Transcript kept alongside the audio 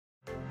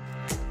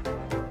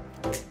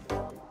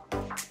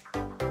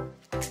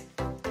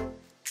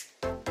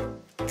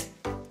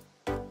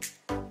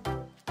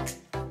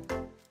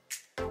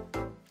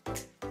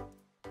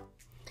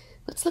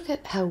Let's look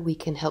at how we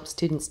can help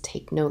students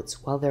take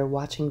notes while they're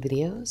watching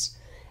videos.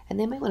 And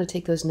they might want to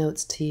take those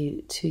notes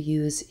to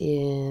use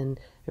in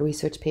a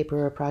research paper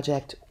or a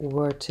project,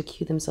 or to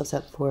cue themselves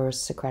up for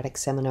Socratic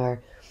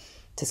seminar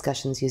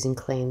discussions using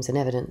claims and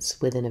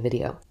evidence within a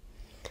video.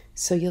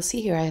 So you'll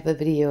see here I have a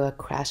video, a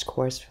crash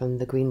course from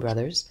the Green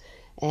Brothers,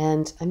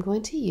 and I'm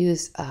going to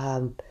use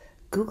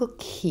Google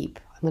Keep.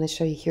 I'm going to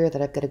show you here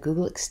that I've got a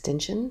Google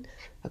extension,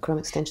 a Chrome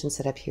extension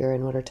set up here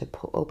in order to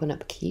open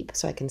up Keep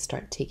so I can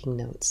start taking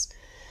notes.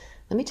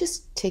 Let me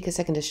just take a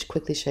second to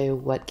quickly show you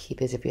what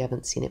Keep is if you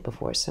haven't seen it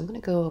before. So I'm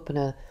going to go open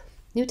a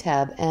new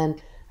tab,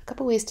 and a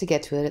couple ways to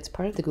get to it. It's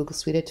part of the Google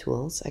Suite of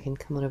Tools. I can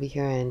come on over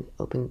here and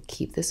open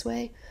Keep this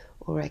way,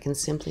 or I can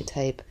simply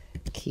type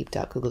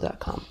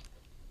keep.google.com.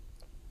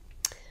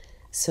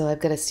 So I've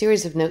got a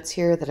series of notes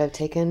here that I've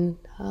taken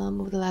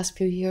over the last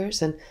few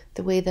years, and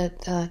the way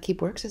that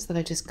Keep works is that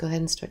I just go ahead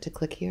and start to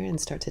click here and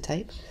start to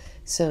type.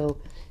 So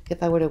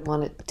if I were to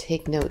want to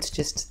take notes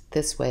just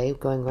this way,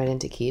 going right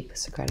into Keep,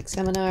 Socratic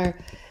Seminar,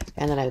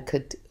 and then I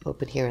could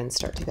open here and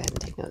start to go ahead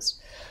and take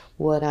notes.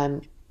 What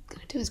I'm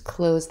going to do is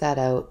close that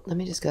out. Let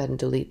me just go ahead and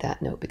delete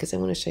that note because I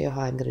want to show you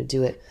how I'm going to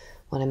do it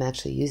when I'm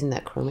actually using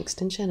that Chrome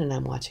extension and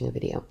I'm watching a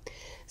video.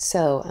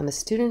 So I'm a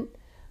student.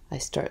 I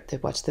start to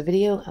watch the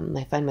video,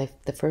 I find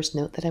the first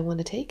note that I want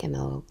to take, and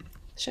I'll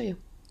show you.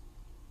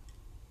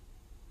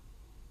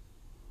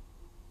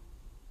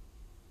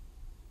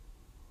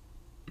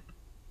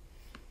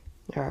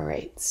 All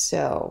right,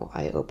 so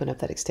I open up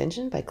that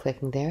extension by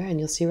clicking there, and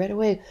you'll see right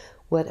away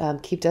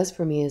what Keep does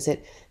for me is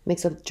it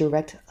makes a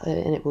direct,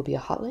 and it will be a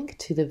hot link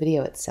to the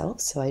video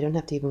itself, so I don't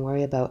have to even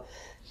worry about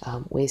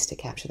ways to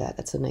capture that.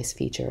 That's a nice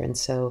feature. And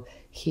so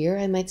here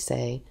I might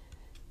say,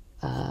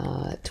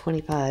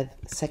 25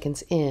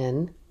 seconds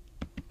in,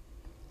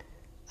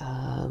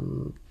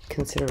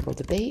 considerable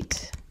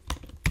debate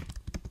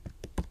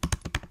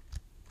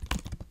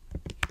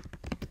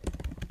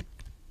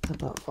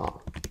about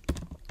fall.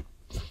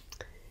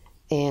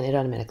 And it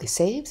automatically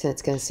saves, and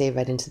it's going to save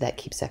right into that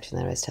Keep section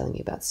that I was telling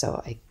you about.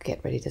 So I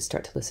get ready to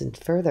start to listen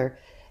further.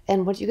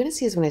 And what you're going to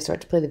see is when I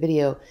start to play the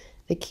video,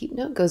 the Keep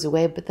note goes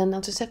away, but then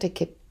I'll just have to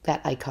click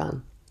that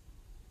icon.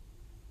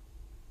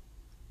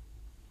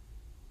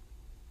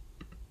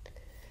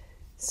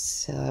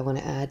 So I want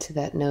to add to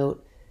that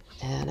note,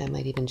 and I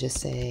might even just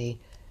say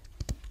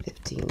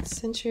 15th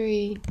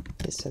century,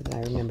 just so that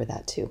I remember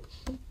that too.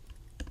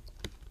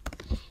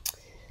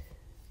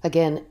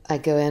 Again, I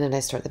go in and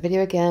I start the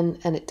video again,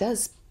 and it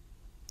does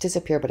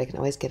disappear, but I can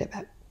always get it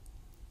back.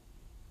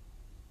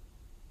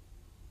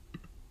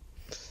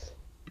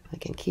 I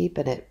can keep,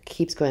 and it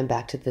keeps going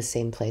back to the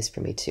same place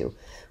for me too.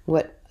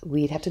 What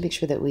we'd have to make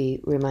sure that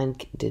we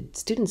reminded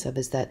students of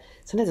is that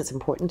sometimes it's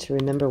important to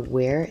remember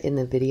where in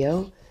the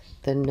video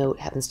the note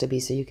happens to be,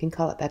 so you can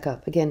call it back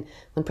up. Again,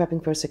 when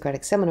prepping for a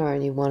Socratic seminar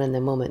and you want in the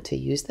moment to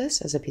use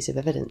this as a piece of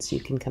evidence, you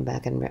can come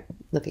back and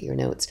look at your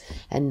notes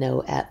and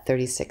know at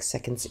 36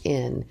 seconds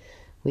in,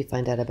 we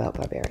find out about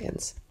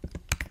barbarians.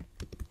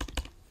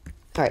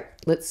 All right,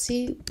 let's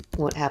see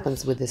what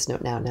happens with this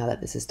note now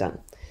that this is done.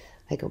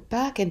 I go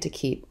back into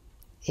Keep,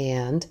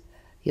 and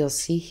you'll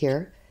see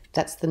here,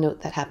 that's the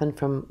note that happened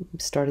from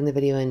starting the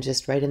video and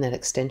just right in that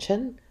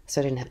extension, so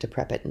I didn't have to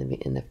prep it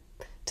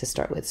to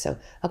start with. So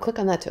I'll click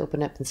on that to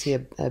open up and see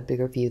a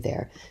bigger view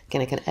there.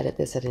 Again, I can edit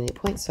this at any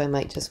point, so I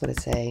might just want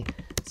to say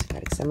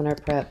Socratic seminar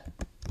prep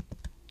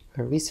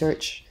or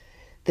research.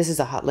 This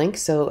is a hot link,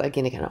 so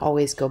again, I can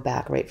always go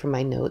back right from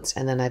my notes,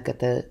 and then I've got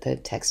the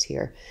text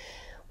here.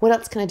 What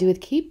else can I do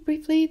with Keep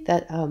briefly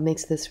that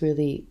makes this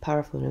really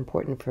powerful and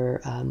important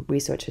for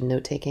research and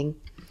note-taking?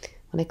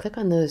 When I click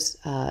on those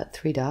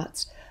three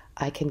dots,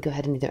 I can go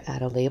ahead and either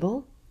add a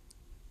label,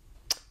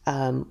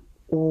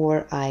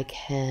 or I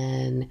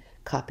can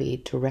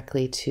copy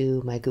directly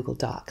to my Google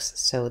Docs.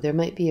 So there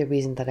might be a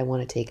reason that I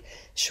want to take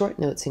short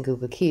notes in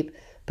Google Keep,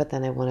 but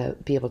then I want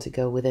to be able to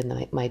go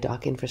within my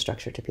doc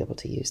infrastructure to be able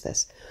to use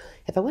this.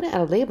 If I want to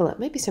add a label, it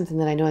might be something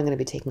that I know I'm going to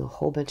be taking a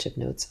whole bunch of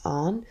notes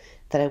on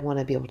that I want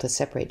to be able to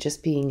separate,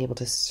 just being able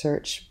to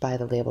search by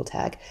the label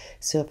tag.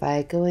 So if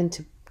I go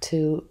into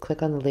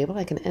click on the label,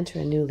 I can enter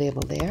a new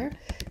label there.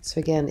 So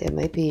again, it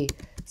might be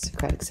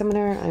Socratic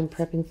seminar I'm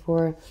prepping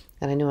for,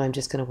 and I know I'm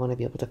just going to want to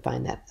be able to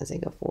find that as I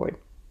go forward.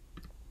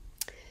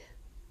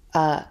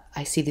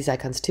 I see these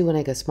icons too when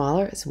I go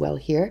smaller as well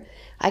here.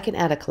 I can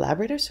add a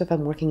collaborator, so if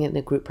I'm working in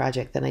a group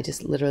project, then I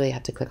just literally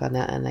have to click on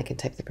that and I can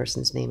type the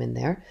person's name in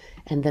there,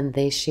 and then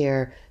they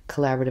share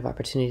collaborative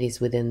opportunities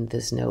within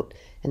this note,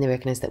 and they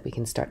recognize that we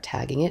can start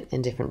tagging it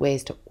in different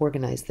ways to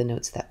organize the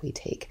notes that we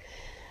take.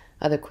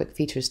 Other quick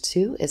features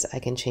too is I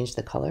can change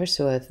the color,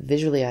 so if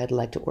visually I'd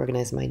like to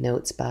organize my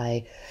notes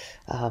by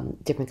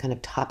different kind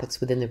of topics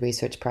within the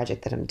research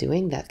project that I'm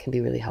doing, that can be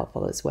really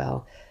helpful as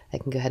well. I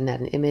can go ahead and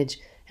add an image,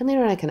 and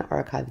later on I can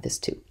archive this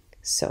too.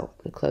 So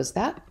I'm going to close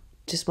that.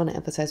 Just want to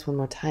emphasize one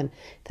more time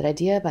that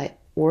idea by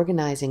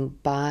organizing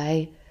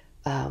by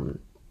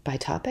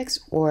topics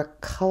or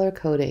color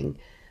coding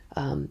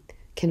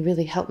can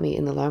really help me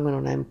in the long run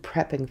when I'm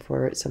prepping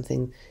for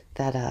something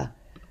that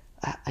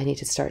I need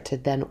to start to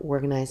then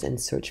organize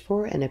and search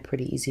for in a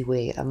pretty easy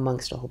way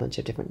amongst a whole bunch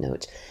of different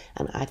notes.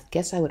 And I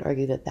guess I would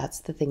argue that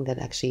that's the thing that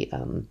actually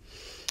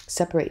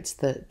separates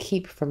the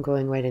Keep from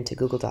going right into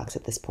Google Docs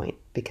at this point.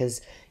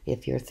 Because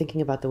if you're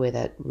thinking about the way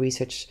that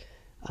research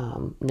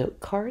note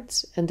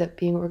cards end up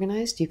being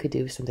organized, you could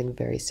do something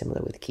very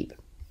similar with Keep.